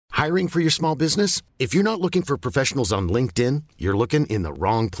Hiring for your small business? If you're not looking for professionals on LinkedIn, you're looking in the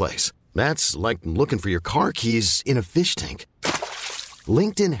wrong place. That's like looking for your car keys in a fish tank.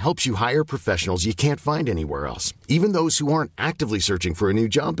 LinkedIn helps you hire professionals you can't find anywhere else, even those who aren't actively searching for a new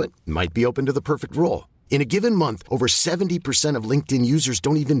job but might be open to the perfect role. In a given month, over 70% of LinkedIn users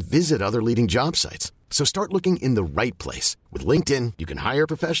don't even visit other leading job sites. So start looking in the right place. With LinkedIn, you can hire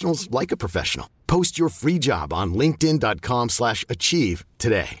professionals like a professional. Post your free job on linkedin.com/achieve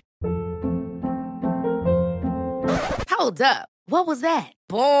today. Hold up. What was that?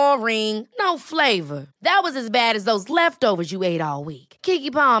 Boring. No flavor. That was as bad as those leftovers you ate all week.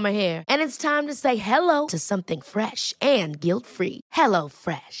 Keke Palmer here. And it's time to say hello to something fresh and guilt-free. Hello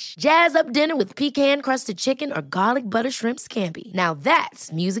Fresh. Jazz up dinner with pecan-crusted chicken or garlic butter shrimp scampi. Now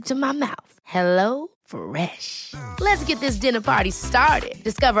that's music to my mouth. Hello Fresh. Let's get this dinner party started.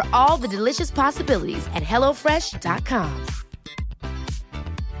 Discover all the delicious possibilities at HelloFresh.com.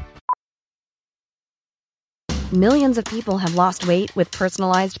 Millions of people have lost weight with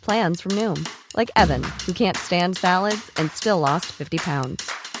personalized plans from Noom. Like Evan, who can't stand salads and still lost 50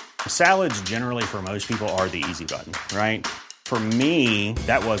 pounds. Salads generally for most people are the easy button, right? For me,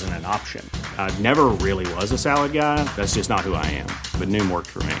 that wasn't an option. I never really was a salad guy. That's just not who I am. But Noom worked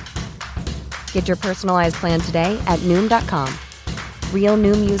for me. Get your personalized plan today at Noom.com. Real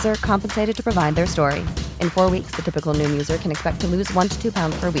Noom user compensated to provide their story. In 4 weeks, the typical Noom user can expect to lose 1 to 2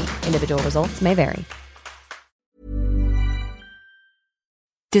 pounds per week. Individual results may vary.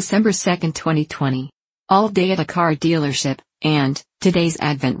 December 2nd, 2020. All day at a car dealership, and today's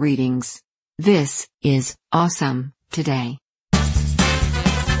Advent readings. This is Awesome Today.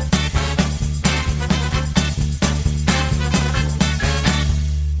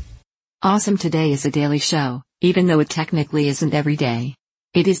 Awesome Today is a daily show, even though it technically isn't every day.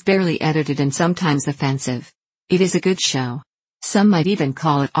 It is barely edited and sometimes offensive. It is a good show. Some might even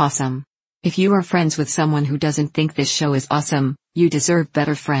call it awesome. If you are friends with someone who doesn't think this show is awesome, you deserve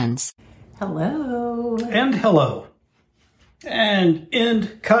better friends. Hello. And hello. And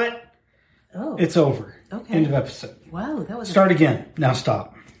end, cut. Oh. It's over. Okay. End of episode. Wow, that was Start again. Now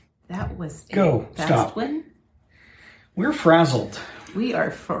stop. That was Go. a fast Stop. one. We're frazzled. We are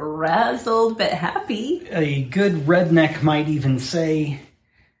frazzled but happy. A good redneck might even say,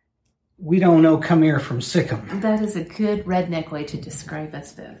 we don't know come here from Sikkim. That is a good redneck way to describe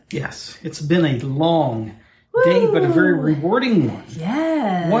us both. Yes. It's been a long day, but a very rewarding one.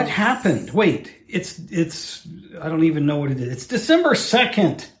 Yes. What happened? Wait, it's I don't even know what it is. It's December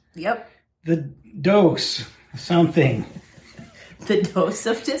 2nd. Yep. The dose, something. The dose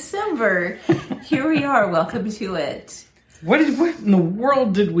of December. Here we are. Welcome to it. What in the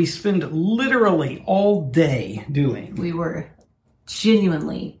world did we spend literally all day doing? We were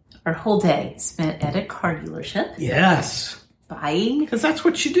genuinely, our whole day spent at a car dealership. Yes. Buying. Because that's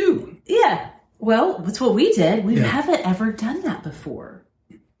what you do. Yeah. Well, that's what we did. We haven't ever done that before.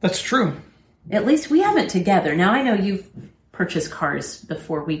 That's true. At least we haven't together. Now, I know you've purchased cars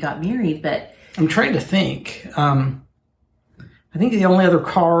before we got married, but... I'm trying to think. I think the only other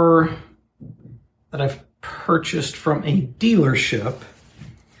car that I've purchased from a dealership,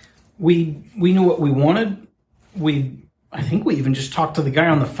 we knew what we wanted. I think we even just talked to the guy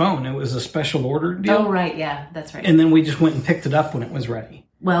on the phone. It was a special order deal. Oh, right. Yeah, that's right. And then we just went and picked it up when it was ready.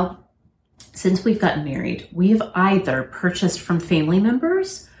 Well, since we've gotten married, we've either purchased from family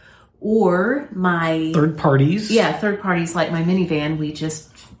members or my... Third parties. Yeah, third parties like my minivan. We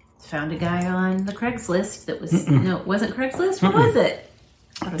just found a guy on the Craigslist that was... No, it wasn't Craigslist. What was it?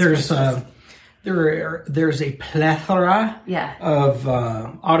 There's a plethora of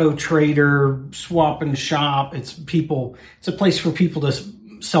Auto Trader, Swap and Shop. It's a place for people to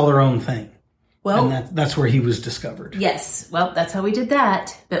sell their own thing. Well, and that's where he was discovered. Yes. Well, that's how we did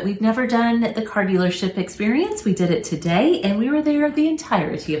that. But we've never done the car dealership experience. We did it today, and we were there the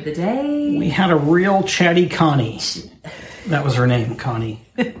entirety of the day. We had a real chatty Connie. That was her name, Connie,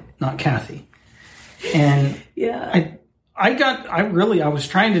 not Kathy. And yeah, I was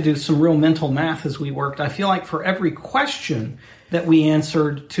trying to do some real mental math as we worked. I feel like for every question that we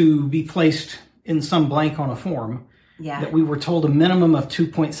answered to be placed in some blank on a form, that we were told a minimum of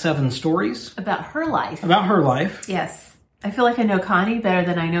 2.7 stories. About her life. About her life. Yes. I feel like I know Connie better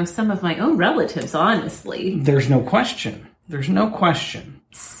than I know some of my own relatives, honestly. There's no question. There's no question.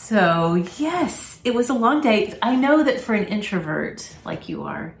 So, yes, it was a long day. I know that for an introvert like you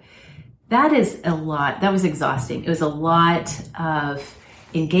are, that is a lot. That was exhausting. It was a lot of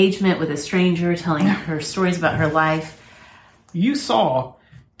engagement with a stranger, telling her stories about her life.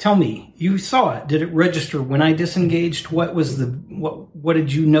 Tell me, you saw it. Did it register when I disengaged? What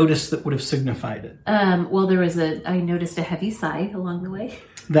did you notice that would have signified it? Well, I noticed a heavy sigh along the way.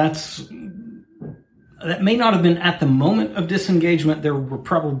 That may not have been at the moment of disengagement. There were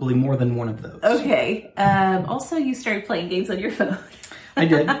probably more than one of those. Okay. Also, you started playing games on your phone. I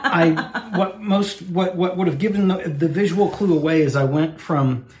did. What would have given the visual clue away is I went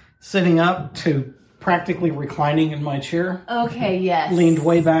from sitting up to practically reclining in my chair. Okay, yes. Leaned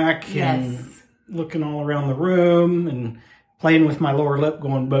way back and looking all around the room and playing with my lower lip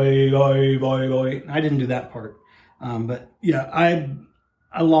going, boy, boy, boy, boy. I didn't do that part. But yeah,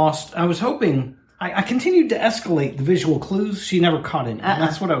 I lost. I was hoping, I continued to escalate the visual clues. She never caught any. And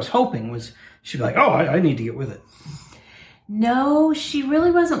that's what I was hoping was she'd be like, oh, I need to get with it. No, she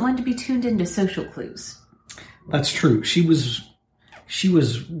really wasn't one to be tuned into social clues. That's true. She was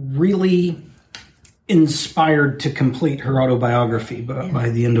really inspired to complete her autobiography by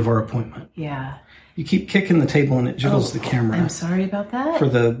the end of our appointment. Yeah. You keep kicking the table and it jiggles the camera. I'm sorry about that. For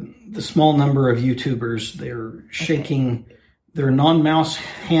the small number of YouTubers, they're shaking their non-mouse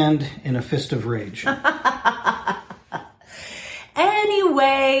hand in a fist of rage.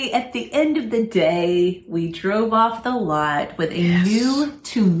 Anyway, at the end of the day, we drove off the lot with a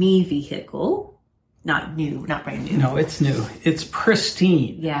new-to-me vehicle. Not new, not brand new. No, it's new. It's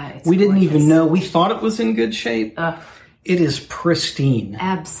pristine. Yeah, it's We didn't gorgeous. even know. We thought it was in good shape. It is pristine.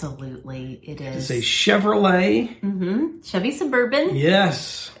 Absolutely, it is. It's a Chevrolet. Mm-hmm. Chevy Suburban.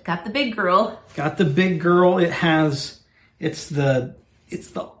 Yes. Got the big girl. Got the big girl. It's the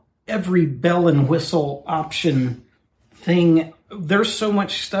every bell and whistle option thing. There's so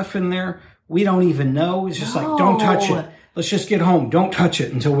much stuff in there. We don't even know. It's just like, don't touch it. Let's just get home. Don't touch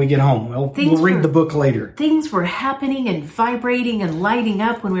it until we get home. We'll read the book later. Things were happening and vibrating and lighting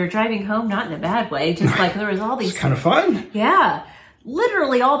up when we were driving home. Not in a bad way. Just like there was all these. It's kind of fun. Yeah.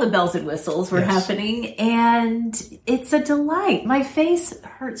 Literally all the bells and whistles were happening. And it's a delight. My face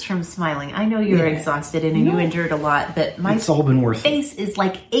hurts from smiling. I know you're exhausted and you endured a lot. But it's all been worth it. Face is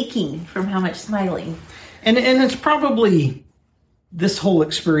like aching from how much smiling. And it's probably this whole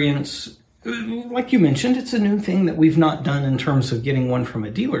experience, like you mentioned, it's a new thing that we've not done in terms of getting one from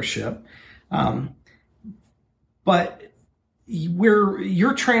a dealership. But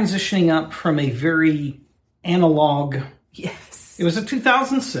you're transitioning up from a very analog. Yes. It was a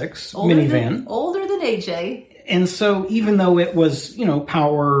 2006 minivan. Older than AJ. And so even though it was,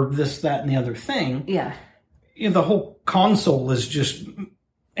 power, this, that, and the other thing. Yeah. The whole console is just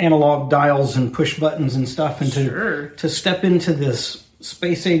analog dials and push buttons and stuff, and to step into this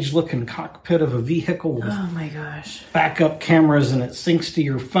space age looking cockpit of a vehicle with backup cameras, and it syncs to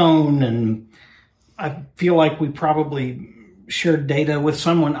your phone, and I feel like we probably shared data with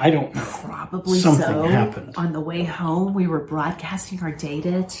someone. I don't know. Probably something happened. On the way home, we were broadcasting our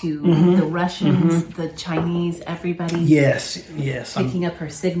data to the Russians, the Chinese, everybody. Yes. Picking up her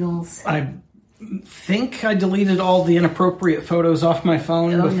signals. I think I deleted all the inappropriate photos off my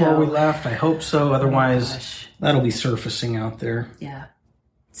phone before we left. I hope so. Otherwise, that'll be surfacing out there. Yeah.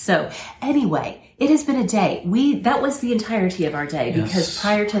 So anyway, it has been a day. That was the entirety of our day because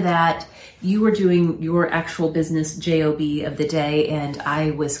prior to that, you were doing your actual business job of the day, and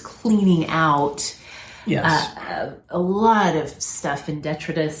I was cleaning out a lot of stuff in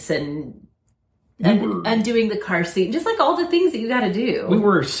detritus and undoing the car seat, just like all the things that you got to do. We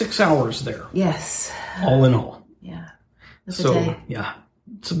were 6 hours there. Yes. All in all. Yeah. So,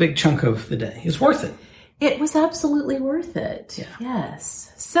 it's a big chunk of the day. It's worth it. It was absolutely worth it. Yeah.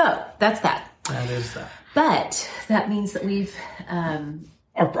 Yes. So, that's that. That is that. But that means that we've...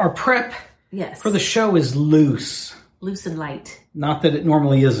 Our prep for the show is loose. Loose and light. Not that it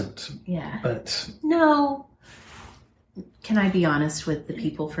normally isn't. Yeah. But... No. Can I be honest with the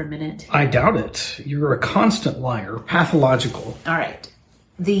people for a minute? I doubt it. You're a constant liar. Pathological. All right.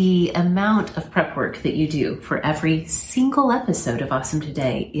 The amount of prep work that you do for every single episode of Awesome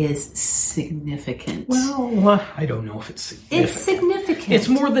Today is significant. Well, I don't know if it's significant. It's significant. It's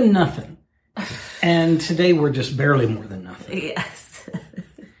more than nothing. And today we're just barely more than nothing. Yes.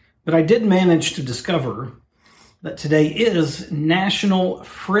 But I did manage to discover that today is National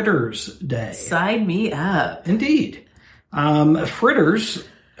Fritters Day. Sign me up. Indeed. Fritters,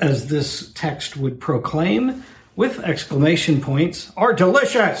 as this text would proclaim, with exclamation points, are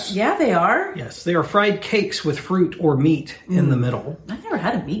delicious. Yeah, they are. Yes, they are fried cakes with fruit or meat in the middle. I've never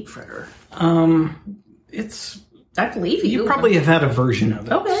had a meat fritter. It's... I believe you. You probably have had a version of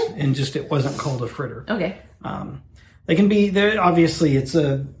it. Okay. And just it wasn't called a fritter. Okay. They can be, obviously it's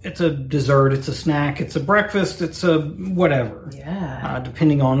a dessert, it's a snack, it's a breakfast, it's a whatever. Yeah.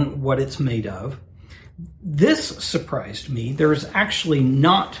 Depending on what it's made of. This surprised me. There's actually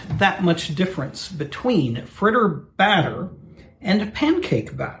not that much difference between fritter batter and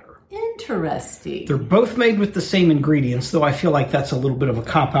pancake batter. Interesting. They're both made with the same ingredients, though I feel like that's a little bit of a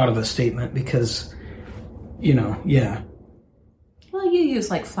cop-out of a statement because, yeah. Well, you use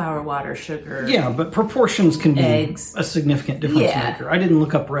like flour, water, sugar. Yeah, but proportions can be eggs. a significant difference maker. I didn't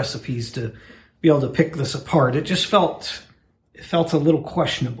look up recipes to be able to pick this apart. It just felt a little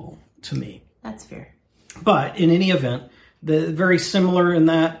questionable to me. That's fair. But in any event, very similar in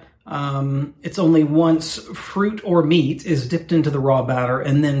that it's only once fruit or meat is dipped into the raw batter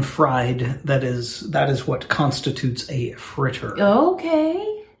and then fried. That is what constitutes a fritter.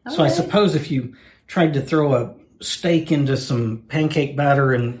 Okay. So I suppose if you tried to throw a steak into some pancake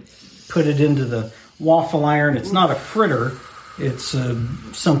batter and put it into the waffle iron, it's not a fritter. It's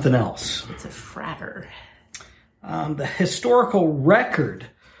something else. It's a fratter. The historical record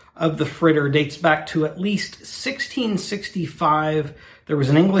of the fritter dates back to at least 1665. There was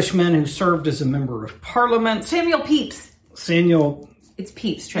an Englishman who served as a member of Parliament. Samuel Pepys. It's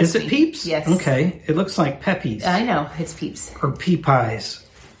Pepys, trust me. Is it Pepys? Yes. Okay. It looks like Peppies. I know, it's Pepys. Or Peepies.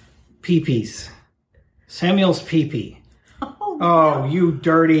 Peepies. Samuel's Peepee. Oh, no. You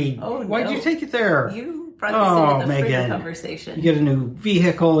dirty. Oh, Why'd you take it there? You brought this into the fritter Megan. conversation. You get a new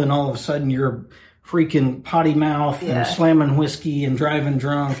vehicle and all of a sudden you're freaking potty mouth and slamming whiskey and driving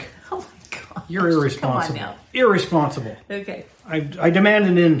drunk. Oh my God. You're irresponsible. Come on now. Irresponsible. Okay. I demand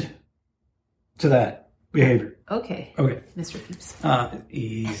an end to that behavior. Okay. Mr. Pepys.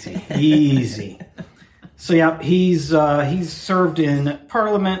 Easy. So yeah, he's served in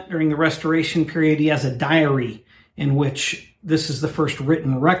Parliament during the Restoration period. He has a diary in which this is the first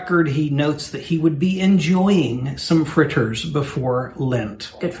written record. He notes that he would be enjoying some fritters before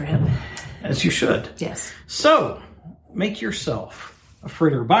Lent. Good for him. As you should. Yes. So, make yourself a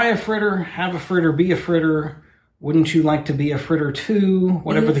fritter. Buy a fritter, have a fritter, be a fritter. Wouldn't you like to be a fritter too?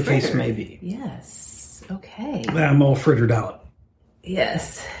 Whatever the case may be. Yes. Okay. I'm all frittered out.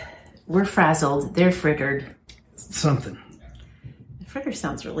 Yes. We're frazzled. They're frittered. Something. Fritter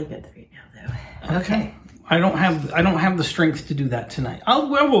sounds really good right now, though. Okay. I don't have the strength to do that tonight. I'll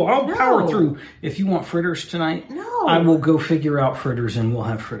power through. If you want fritters tonight, no, I will go figure out fritters and we'll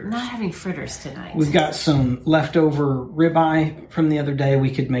have fritters. I'm not having fritters tonight. We've got some leftover ribeye from the other day.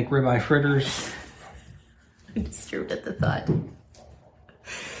 We could make ribeye fritters. I'm disturbed at the thought.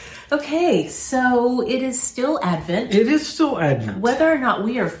 Okay, so it is still Advent. It is still Advent. Whether or not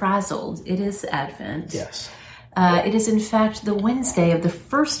we are frazzled, it is Advent. Yes. It is, in fact, the Wednesday of the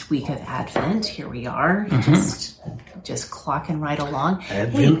first week of Advent. Here we are, just clocking right along.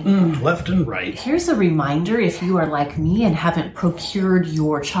 Advent left and right. Here's a reminder, if you are like me and haven't procured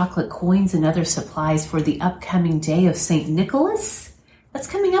your chocolate coins and other supplies for the upcoming day of St. Nicholas, that's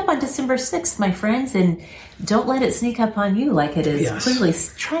coming up on December 6th, my friends, and don't let it sneak up on you like it is clearly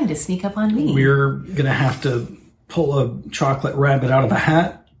trying to sneak up on me. We're going to have to pull a chocolate rabbit out of a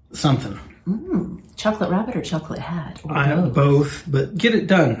hat, something. Chocolate rabbit or chocolate hat? Or both, but get it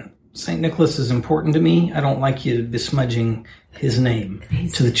done. St. Nicholas is important to me. I don't like you besmudging his name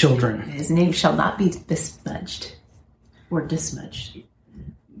to the children. His name shall not be besmudged or dismudged.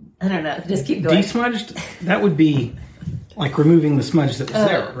 I don't know. Just keep going. Desmudged? That would be like removing the smudge that was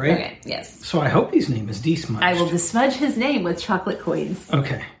there, right? Okay, yes. So I hope his name is desmudged. I will besmudge his name with chocolate coins.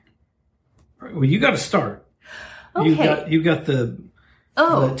 Okay. Well, you got to start. Okay. You got the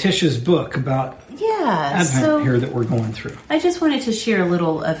Tisha's book about Advent here that we're going through. I just wanted to share a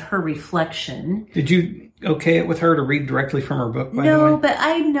little of her reflection. Did you okay it with her to read directly from her book, by the way? No, but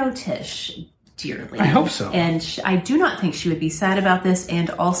I know Tish dearly. I hope so. And I do not think she would be sad about this,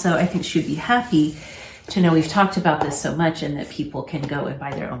 and also I think she would be happy to know we've talked about this so much and that people can go and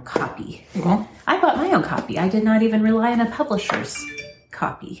buy their own copy. Well, I bought my own copy. I did not even rely on a publisher's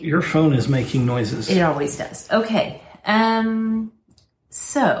copy. Your phone is making noises. It always does. Okay.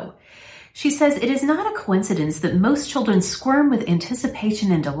 So, she says, it is not a coincidence that most children squirm with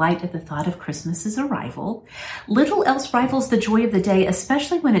anticipation and delight at the thought of Christmas's arrival. Little else rivals the joy of the day,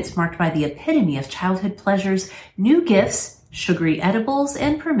 especially when it's marked by the epitome of childhood pleasures, new gifts, sugary edibles,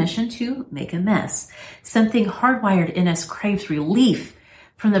 and permission to make a mess. Something hardwired in us craves relief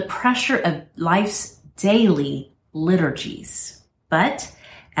from the pressure of life's daily liturgies. But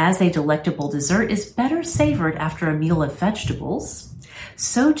as a delectable dessert is better savored after a meal of vegetables,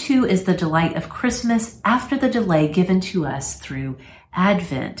 so too is the delight of Christmas after the delay given to us through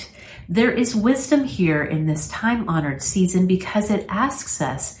Advent. There is wisdom here in this time-honored season because it asks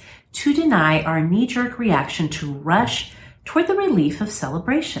us to deny our knee-jerk reaction to rush toward the relief of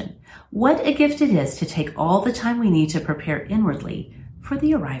celebration. What a gift it is to take all the time we need to prepare inwardly for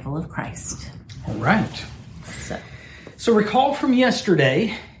the arrival of Christ. All right. So recall from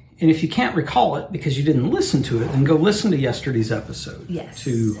yesterday, and if you can't recall it because you didn't listen to it, then go listen to yesterday's episode. Yes.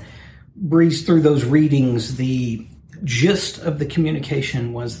 To breezed through those readings, the gist of the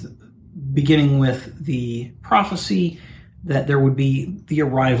communication was beginning with the prophecy that there would be the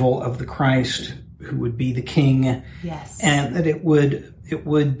arrival of the Christ, who would be the King, yes, and that it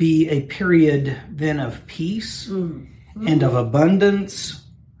would be a period then of peace and of abundance.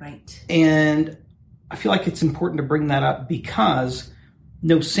 Right. And I feel like it's important to bring that up because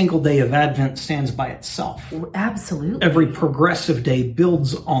no single day of Advent stands by itself. Absolutely. Every progressive day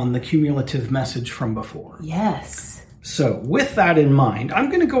builds on the cumulative message from before. Yes. So with that in mind, I'm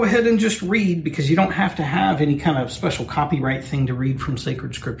going to go ahead and just read, because you don't have to have any kind of special copyright thing to read from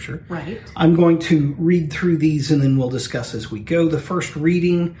sacred scripture. Right. I'm going to read through these and then we'll discuss as we go. The first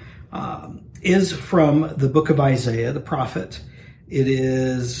reading is from the book of Isaiah, the prophet. It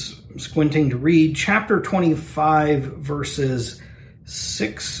is, I'm squinting to read, chapter 25, verses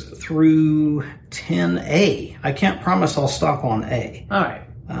 6 through 10a. I can't promise I'll stop on A. All right.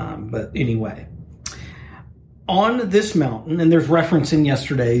 But anyway. On this mountain, and there's reference in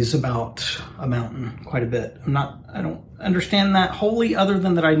yesterday's about a mountain quite a bit. I don't understand that wholly, other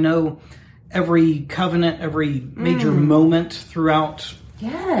than that I know every covenant, every major moment throughout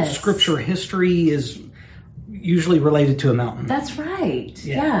scripture history is usually related to a mountain. That's right.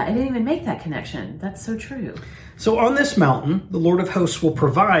 Yeah, I didn't even make that connection. That's so true. So on this mountain, the Lord of hosts will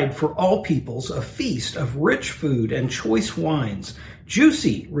provide for all peoples a feast of rich food and choice wines,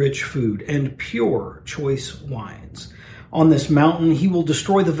 juicy, rich food and pure, choice wines. On this mountain, he will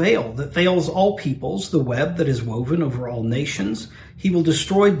destroy the veil that veils all peoples, the web that is woven over all nations. He will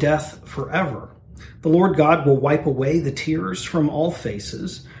destroy death forever. The Lord God will wipe away the tears from all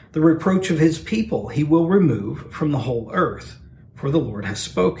faces. The reproach of his people he will remove from the whole earth, for the Lord has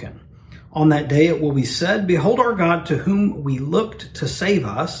spoken. On that day it will be said, behold our God to whom we looked to save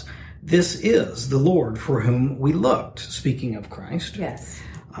us. This is the Lord for whom we looked. Speaking of Christ. Yes.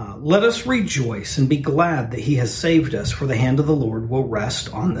 Let us rejoice and be glad that he has saved us, for the hand of the Lord will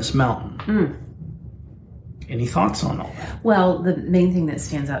rest on this mountain. Any thoughts on all that? Well, the main thing that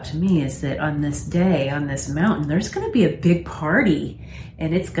stands out to me is that on this day, on this mountain, there's going to be a big party,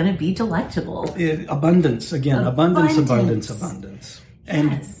 and it's going to be delectable. Abundance, again. Abundance.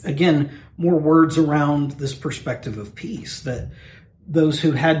 And again, more words around this perspective of peace, that those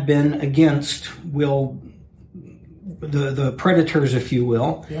who had been against will, the predators, if you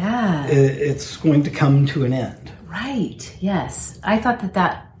will, it's going to come to an end. Right, yes. I thought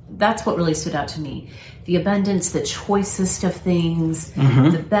that's what really stood out to me. The abundance, the choicest of things,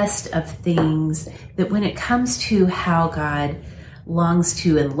 the best of things, that when it comes to how God longs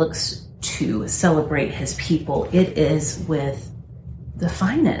to and looks to celebrate his people, it is with the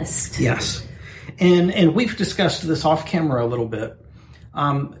finest. Yes. And we've discussed this off camera a little bit.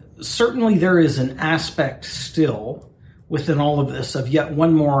 Certainly there is an aspect still within all of this of yet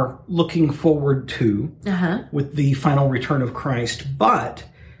one more looking forward to with the final return of Christ, but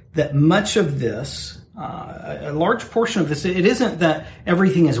that much of this, a large portion of this, it isn't that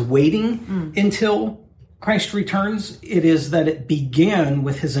everything is waiting until Christ returns. It is that it began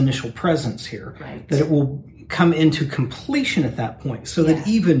with his initial presence here, that it will come into completion at that point, so that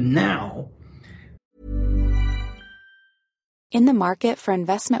even now. In the market for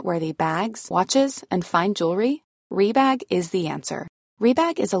investment-worthy bags, watches, and fine jewelry, Rebag is the answer.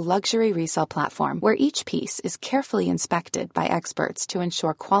 Rebag is a luxury resale platform where each piece is carefully inspected by experts to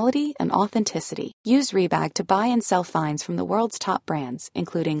ensure quality and authenticity. Use Rebag to buy and sell finds from the world's top brands,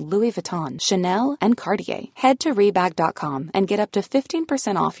 including Louis Vuitton, Chanel, and Cartier. Head to Rebag.com and get up to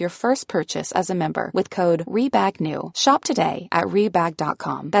 15% off your first purchase as a member with code REBAGNEW. Shop today at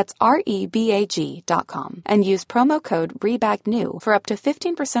Rebag.com. That's REBAG.com. And use promo code REBAGNEW for up to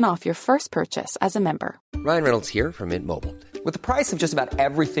 15% off your first purchase as a member. Ryan Reynolds here from Mint Mobile. With the price of just about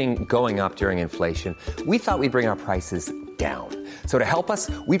everything going up during inflation, we thought we'd bring our prices down. So to help us,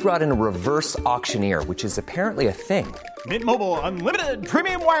 we brought in a reverse auctioneer, which is apparently a thing. Mint Mobile Unlimited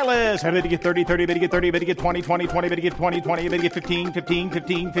Premium Wireless. How to get 30, 30, bit to get 30, bit to get 20, 20, 20, bit to get 20, 20, bit to get 15, 15,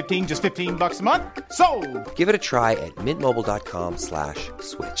 15, 15, just $15 a month? Sold! Give it a try at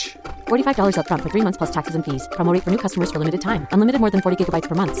mintmobile.com/switch. $45 up front for 3 months plus taxes and fees. Promo rate for new customers for limited time. Unlimited more than 40 gigabytes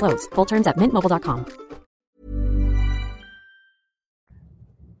per month. Slows full terms at mintmobile.com.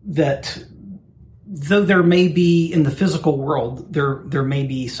 That though there may be in the physical world, there may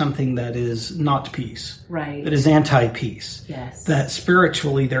be something that is not peace, right? That is anti-peace. Yes. That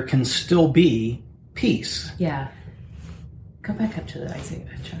spiritually there can still be peace. Yeah. Go back up to the Isaiah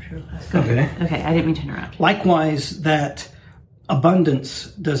chapter. Okay. Okay, I didn't mean to interrupt. Likewise, that abundance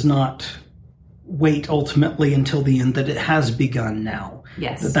does not wait ultimately until the end, that it has begun now.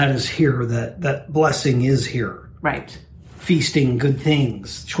 Yes. That is here, that blessing is here. Right. feasting, good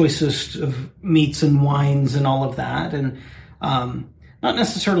things, choicest of meats and wines and all of that. And not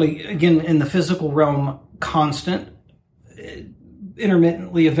necessarily, again, in the physical realm, constant,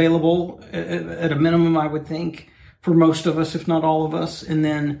 intermittently available at a minimum, I would think, for most of us, if not all of us. And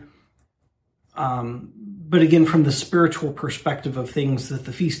then, but again, from the spiritual perspective of things, that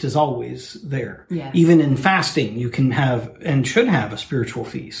the feast is always there. Yes. Even in fasting, you can have and should have a spiritual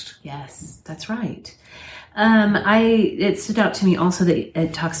feast. Yes, that's right. It stood out to me also that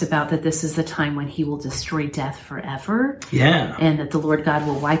it talks about that this is the time when he will destroy death forever. Yeah. And that the Lord God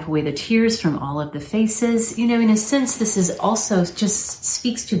will wipe away the tears from all of the faces. You know, in a sense, this is also just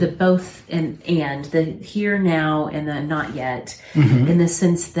speaks to the both and the here, now, and the not yet, in the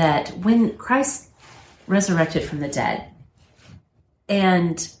sense that when Christ resurrected from the dead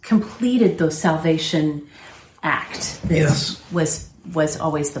and completed the salvation act that was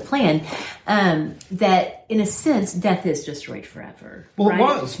always the plan, that in a sense death is destroyed forever. Well, right? It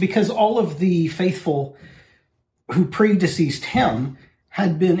was, because all of the faithful who predeceased him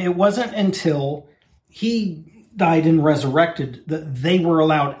it wasn't until he died and resurrected that they were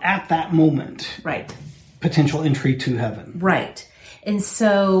allowed at that moment potential entry to heaven. Right. And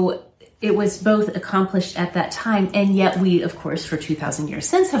so it was both accomplished at that time, and yet we, of course, for 2,000 years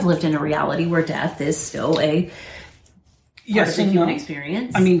since have lived in a reality where death is still a part of the human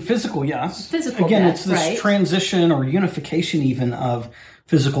experience. I mean, physical, yes. Physical Again, death, it's this transition or unification even of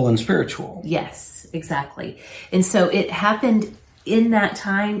physical and spiritual. Yes, exactly. And so it happened in that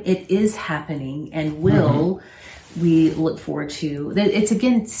time. It is happening and will we look forward to. It's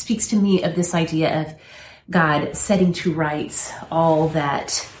again speaks to me of this idea of God setting to rights all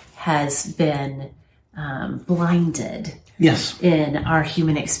that has been blinded in our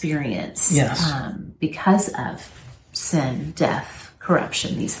human experience because of sin, death,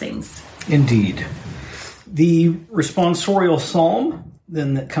 corruption, these things. Indeed. The responsorial psalm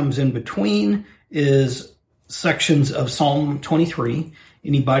then that comes in between is sections of Psalm 23.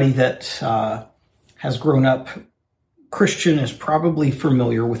 Anybody that has grown up Christian is probably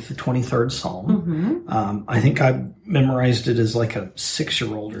familiar with the 23rd Psalm. I think I memorized it as like a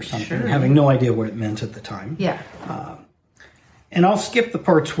 6-year-old or something, having no idea what it meant at the time. Yeah. And I'll skip the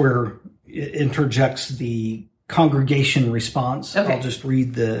parts where it interjects the congregation response. Okay. I'll just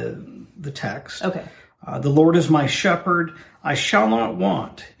read the text. Okay. The Lord is my shepherd, I shall not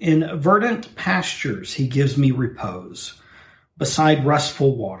want. In verdant pastures he gives me repose. Beside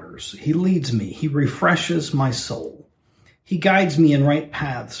restful waters he leads me, he refreshes my soul. He guides me in right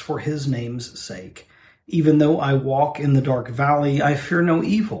paths for his name's sake. Even though I walk in the dark valley, I fear no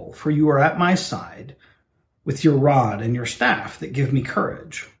evil, for you are at my side, with your rod and your staff that give me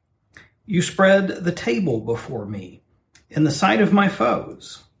courage. You spread the table before me in the sight of my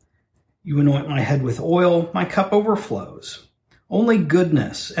foes. You anoint my head with oil, my cup overflows. Only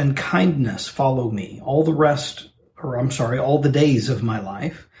goodness and kindness follow me all the days of my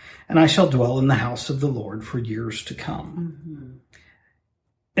life, and I shall dwell in the house of the Lord for years to come.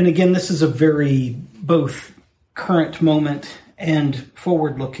 And again, this is a very both current moment and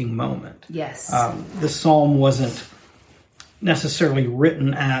forward-looking moment. Yes. This psalm wasn't necessarily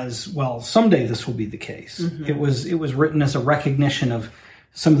written as, well, someday this will be the case. It was written as a recognition of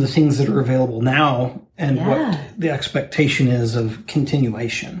some of the things that are available now and what the expectation is of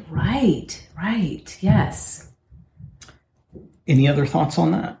continuation. Right, yes. Any other thoughts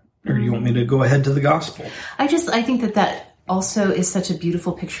on that? Or do you want me to go ahead to the gospel? I think that also is such a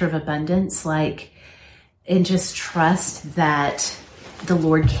beautiful picture of abundance, and just trust that the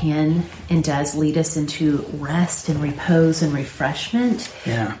Lord can and does lead us into rest and repose and refreshment.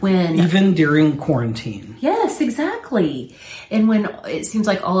 Yeah. Even during quarantine. Yes, exactly. And when it seems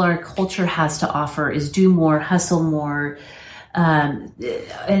like all our culture has to offer is do more, hustle more,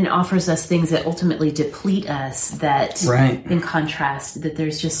 and offers us things that ultimately deplete us, that in contrast, that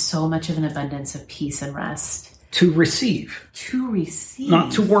there's just so much of an abundance of peace and rest. To receive.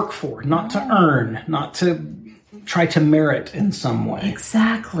 Not to work for, not to earn, not to try to merit in some way.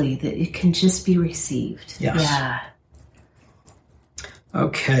 Exactly, that it can just be received. Yes. Yeah.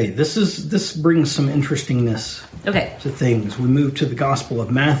 Okay, this brings some interestingness to things. We move to the Gospel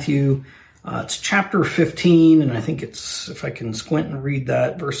of Matthew. It's chapter 15, and I think it's, if I can squint and read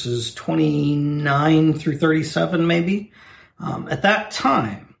that, verses 29 through 37 maybe. At that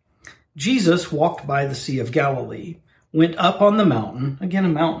time, Jesus walked by the Sea of Galilee, went up on the mountain, again a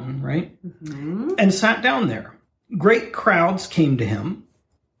mountain, right? And sat down there. Great crowds came to him,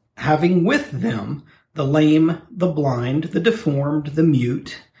 having with them the lame, the blind, the deformed, the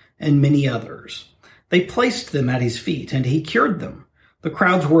mute, and many others. They placed them at his feet, and he cured them. The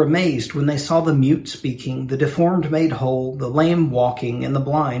crowds were amazed when they saw the mute speaking, the deformed made whole, the lame walking, and the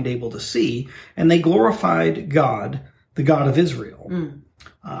blind able to see, and they glorified God, the God of Israel.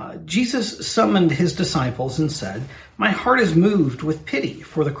 Jesus summoned his disciples and said, "My heart is moved with pity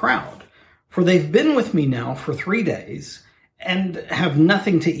for the crowd, for they've been with me now for 3 days and have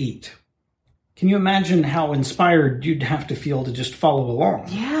nothing to eat." Can you imagine how inspired you'd have to feel to just follow along?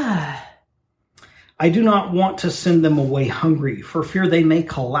 Yeah. "I do not want to send them away hungry, for fear they may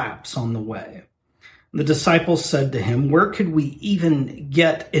collapse on the way." The disciples said to him, "Where could we even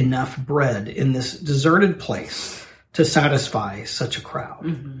get enough bread in this deserted place to satisfy such a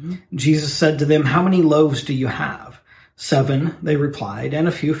crowd?" Jesus said to them, "How many loaves do you have?" 7, they replied, "and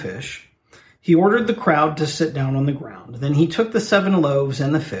a few fish." He ordered the crowd to sit down on the ground. Then he took the 7 loaves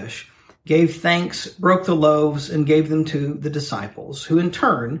and the fish, gave thanks, broke the loaves, and gave them to the disciples, who in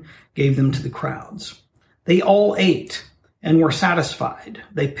turn gave them to the crowds. They all ate and were satisfied.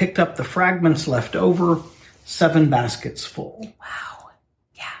 They picked up the fragments left over, 7 baskets full. Wow.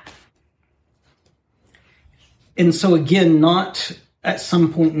 Yeah. And so again, not at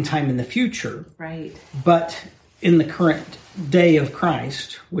some point in time in the future, Right. but in the current day of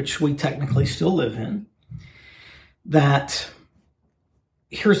Christ, which we technically still live in, that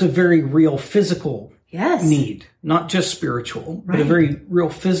here's a very real physical Yes. need, not just spiritual, but a Right. very real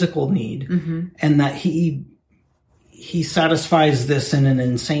physical need, and that he satisfies this in an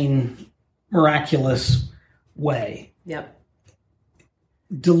insane, miraculous way. Yep.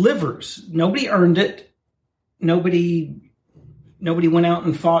 Delivers. Nobody earned it. Nobody went out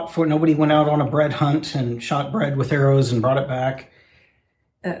and fought for it. Nobody went out on a bread hunt and shot bread with arrows and brought it back.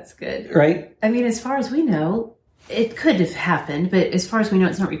 That's good. Right? I mean, as far as we know, it could have happened, but as far as we know,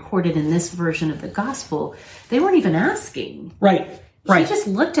 it's not recorded in this version of the gospel. They weren't even asking. Right. He just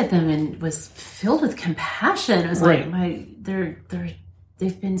looked at them and was filled with compassion. It was like, I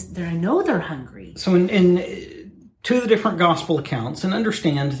know they're hungry. So in 2 of the different gospel accounts, and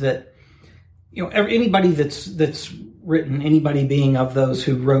understand that, anybody that's written, anybody being of those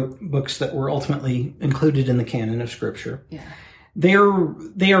who wrote books that were ultimately included in the canon of Scripture, they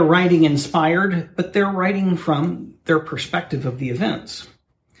are writing inspired, but they're writing from their perspective of the events.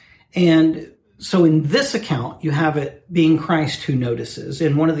 And so in this account, you have it being Christ who notices.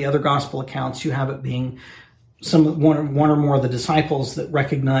 In one of the other gospel accounts, you have it being one or more of the disciples that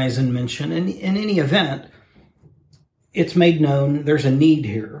recognize and mention. And in any event, it's made known there's a need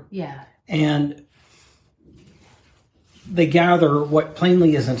here. Yeah. And they gather what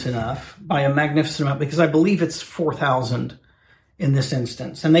plainly isn't enough by a magnificent amount, because I believe it's 4,000 in this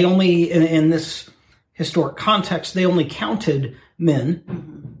instance. And they only, in this historic context, they only counted men.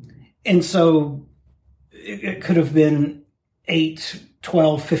 And so it could have been 8,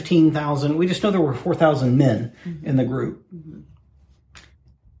 12, 15,000. We just know there were 4,000 men in the group.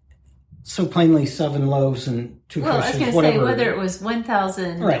 So plainly 7 loaves and 2 fishes, Well, I was going to say, whether it was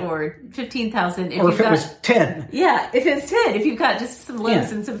 1,000 or 15,000. Or if it was 10. Yeah, if it's 10, if you've got just some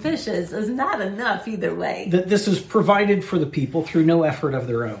loaves and some fishes, it's not enough either way. That this is provided for the people through no effort of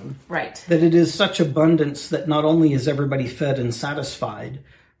their own. Right. That it is such abundance that not only is everybody fed and satisfied,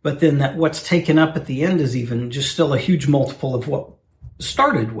 but then that what's taken up at the end is even just still a huge multiple of what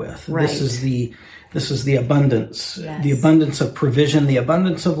started with. Right. This is the abundance, the abundance of provision, the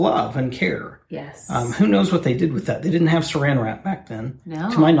abundance of love and care. Yes. Who knows what they did with that? They didn't have saran wrap back then,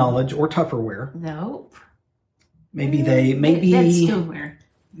 to my knowledge, or Tupperware. Nope. Maybe That's stoneware.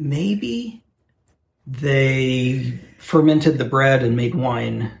 Maybe they fermented the bread and made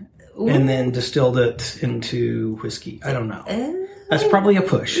wine. Ooh. And then distilled it into whiskey. I don't know. That's probably a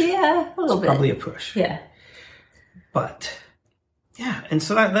push. Yeah, a little bit. Probably a push. Yeah. But yeah, and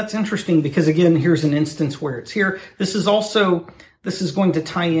so that's interesting, because again, here's an instance where it's here. This is going to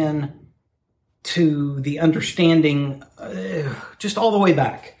tie in to the understanding just all the way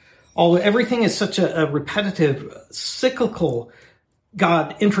back. Everything is such a repetitive, cyclical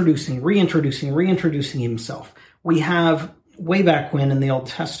God introducing, reintroducing himself. We have way back when in the Old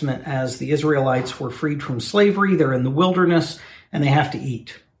Testament, as the Israelites were freed from slavery, they're in the wilderness and they have to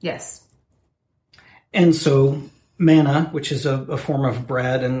eat. Yes. And so manna, which is a form of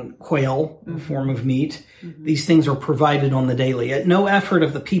bread, and quail, a form of meat, these things are provided on the daily at no effort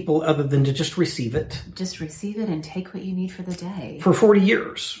of the people other than to just receive it. Just receive it and take what you need for the day. For 40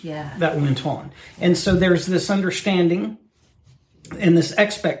 years, that went on. And so there's this understanding and this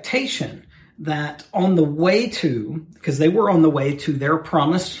expectation that on the way to, because they were on the way to their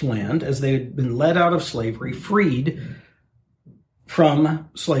promised land, as they had been led out of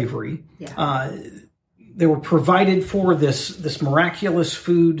They were provided for this miraculous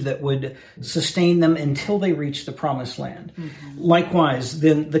food that would sustain them until they reached the promised land. Mm-hmm. Likewise,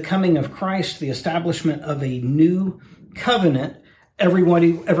 then the coming of Christ, the establishment of a new covenant,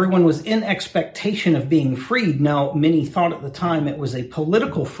 everyone was in expectation of being freed. Now, many thought at the time it was a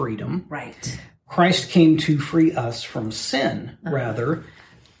political freedom. Right. Christ came to free us from sin, rather.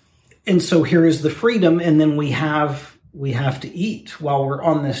 And so here is the freedom, and then we have to eat while we're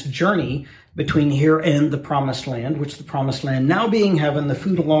on this journey between here and the promised land, which the promised land now being heaven, the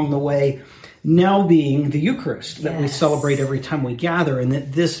food along the way now being the Eucharist that we celebrate every time we gather, and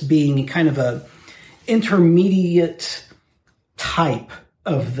that this being kind of a intermediate type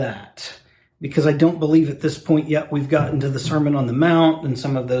of that. Because I don't believe at this point yet we've gotten to the Sermon on the Mount and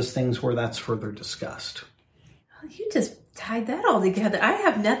some of those things where that's further discussed. You just tied that all together. I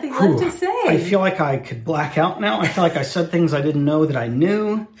have nothing left to say. I feel like I could black out now. I feel like I said things I didn't know that I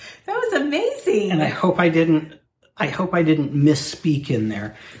knew. That was amazing. And I hope I didn't misspeak in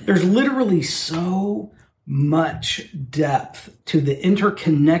there. There's literally so much depth to the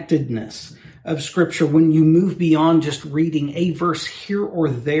interconnectedness of Scripture when you move beyond just reading a verse here or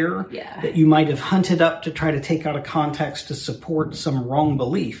there that you might have hunted up to try to take out of context to support some wrong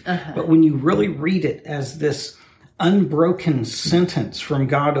belief. But when you really read it as this unbroken sentence from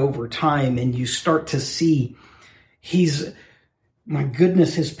God over time, and you start to see his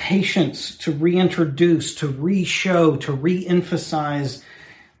patience to reintroduce, to re-show, to re-emphasize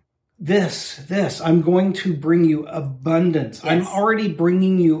this, I'm going to bring you abundance. I'm already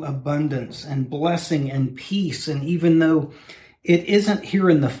bringing you abundance and blessing and peace. And even though it isn't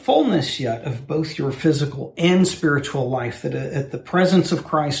here in the fullness yet of both your physical and spiritual life, that at the presence of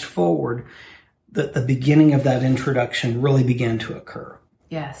Christ forward, that the beginning of that introduction really began to occur.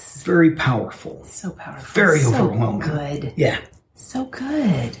 Yes. Very powerful. So powerful. Very overwhelming. Good. Yeah. So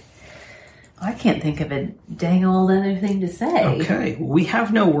good. I can't think of a dang old other thing to say. Okay. We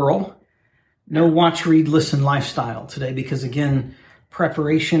have no whirl, no watch, read, listen lifestyle today because, again,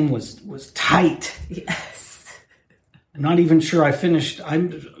 preparation was tight. Yes. I'm not even sure I finished.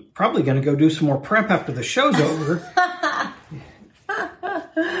 I'm probably going to go do some more prep after the show's over.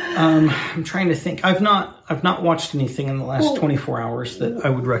 I'm trying to think. I've not watched anything in the last 24 hours that I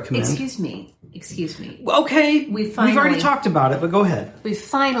would recommend. Excuse me. Okay, we've already talked about it, but go ahead. We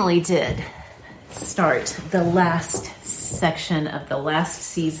finally did start the last section of the last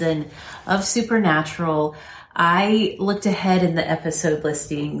season of Supernatural. I looked ahead in the episode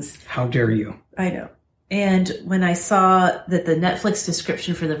listings. How dare you? I know. And when I saw that the Netflix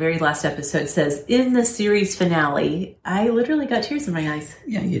description for the very last episode says, in the series finale, I literally got tears in my eyes.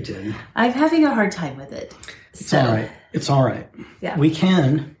 Yeah, you did. I'm having a hard time with it. It's all right. It's all right. Yeah. We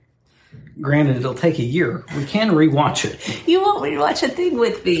can, granted it'll take a year, we can rewatch it. You won't rewatch a thing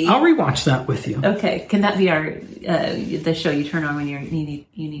with me. I'll rewatch that with you. Okay. Can that be the show you turn on when you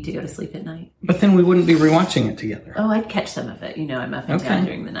need to go to sleep at night? But then we wouldn't be rewatching it together. Oh, I'd catch some of it. I'm up and down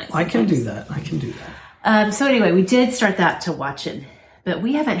during the night sometimes. I can do that. So anyway, we did start that to watch it, but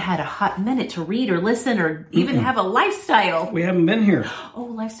we haven't had a hot minute to read or listen or even have a lifestyle. We haven't been here. Oh,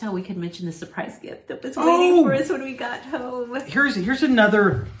 lifestyle. We could mention the surprise gift that was waiting for us when we got home. Here's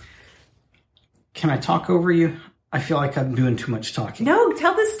another. Can I talk over you? I feel like I'm doing too much talking. No,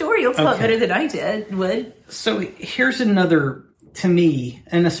 tell the story. You'll tell it better than I would. So here's another, to me,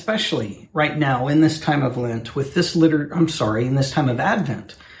 and especially right now in this time of Lent, with this in this time of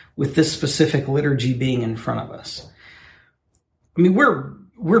Advent, with this specific liturgy being in front of us. I mean,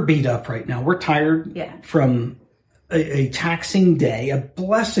 we're beat up right now. We're tired from a taxing day, a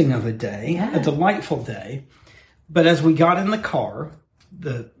blessing of a day, a delightful day. But as we got in the car,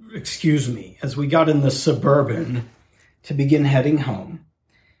 as we got in the Suburban to begin heading home,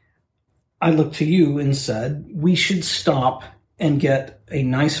 I looked to you and said, we should stop and get a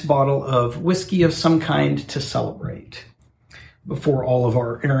nice bottle of whiskey of some kind to celebrate before all of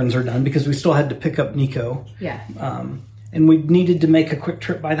our errands are done, because we still had to pick up Nico. Yeah. And we needed to make a quick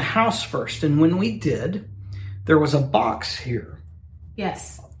trip by the house first. And when we did, there was a box here.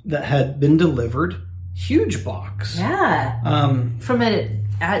 Yes. That had been delivered. Huge box. Yeah. From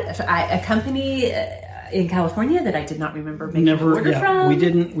a company in California that I did not remember making an order from. We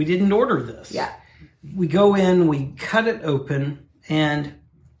didn't order this. Yeah. We go in, we cut it open, and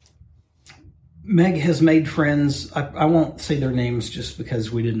Meg has made friends. I won't say their names just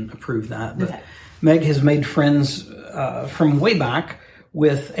because we didn't approve that. But Meg has made friends from way back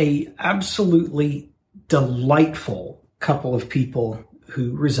with a absolutely delightful couple of people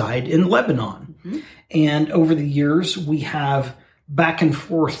who reside in Lebanon. Mm-hmm. And over the years, we have back and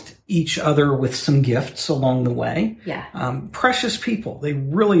forth each other with some gifts along the way. Yeah. Precious people. They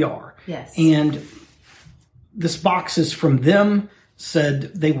really are. Yes. And this box is from them,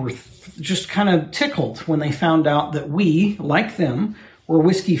 said they were just kind of tickled when they found out that we, like them, were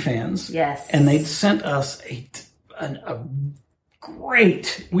whiskey fans. Yes. And they'd sent us a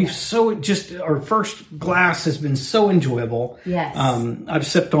great, our first glass has been so enjoyable. Yes. I've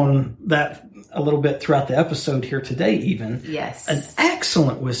sipped on that a little bit throughout the episode here today even. Yes. An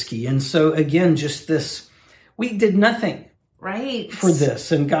excellent whiskey. And so again, just this, we did nothing for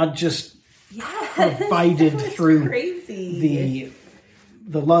this, and God just provided through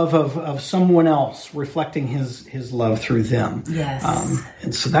the love of someone else, reflecting his love through them. Yes.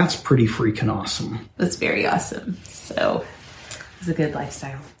 And so that's pretty freaking awesome. That's very awesome. So it's a good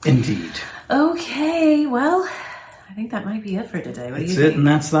lifestyle. Indeed. Okay, well, I think that might be it for today. What do you think? That's it, and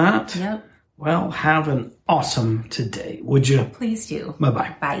that's that? Yep. Well, have an awesome today, would you? Please do.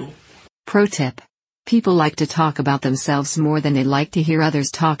 Bye-bye. Bye. Pro tip. People like to talk about themselves more than they like to hear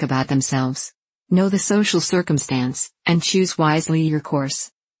others talk about themselves. Know the social circumstance, and choose wisely your course.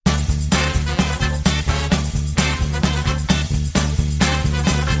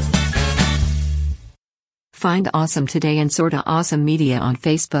 Find Awesome Today and Sorta Awesome Media on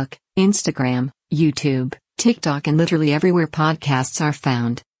Facebook, Instagram, YouTube, TikTok, and literally everywhere podcasts are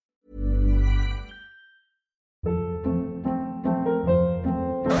found.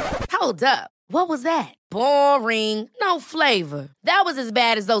 Hold up. What was that? Boring. No flavor. That was as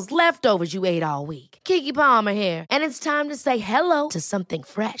bad as those leftovers you ate all week. Keke Palmer here, and it's time to say hello to something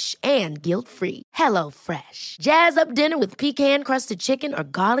fresh and guilt-free. Hello Fresh. Jazz up dinner with pecan-crusted chicken or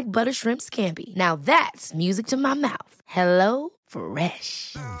garlic butter shrimp scampi. Now that's music to my mouth. Hello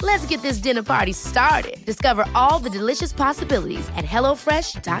Fresh. Let's get this dinner party started. Discover all the delicious possibilities at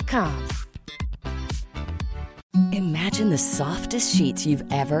HelloFresh.com. Imagine the softest sheets you've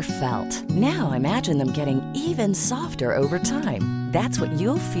ever felt. Now imagine them getting even softer over time. That's what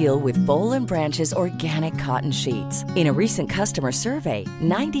you'll feel with Boll & Branch's organic cotton sheets. In a recent customer survey,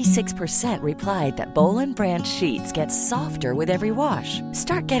 96% replied that Boll & Branch sheets get softer with every wash.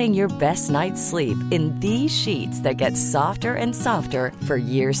 Start getting your best night's sleep in these sheets that get softer and softer for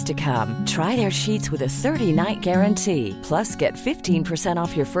years to come. Try their sheets with a 30-night guarantee. Plus, get 15%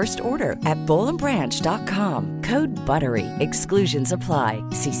 off your first order at bollandbranch.com. Code BUTTERY. Exclusions apply.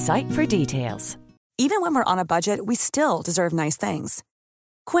 See site for details. Even when we're on a budget, we still deserve nice things.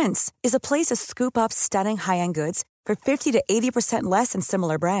 Quince is a place to scoop up stunning high-end goods for 50 to 80% less than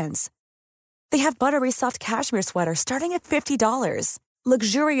similar brands. They have buttery soft cashmere sweaters starting at $50,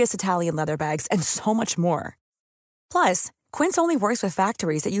 luxurious Italian leather bags, and so much more. Plus, Quince only works with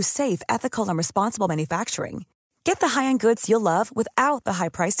factories that use safe, ethical, and responsible manufacturing. Get the high-end goods you'll love without the high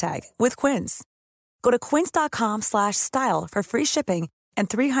price tag with Quince. Go to quince.com/style for free shipping and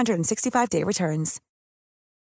 365-day returns.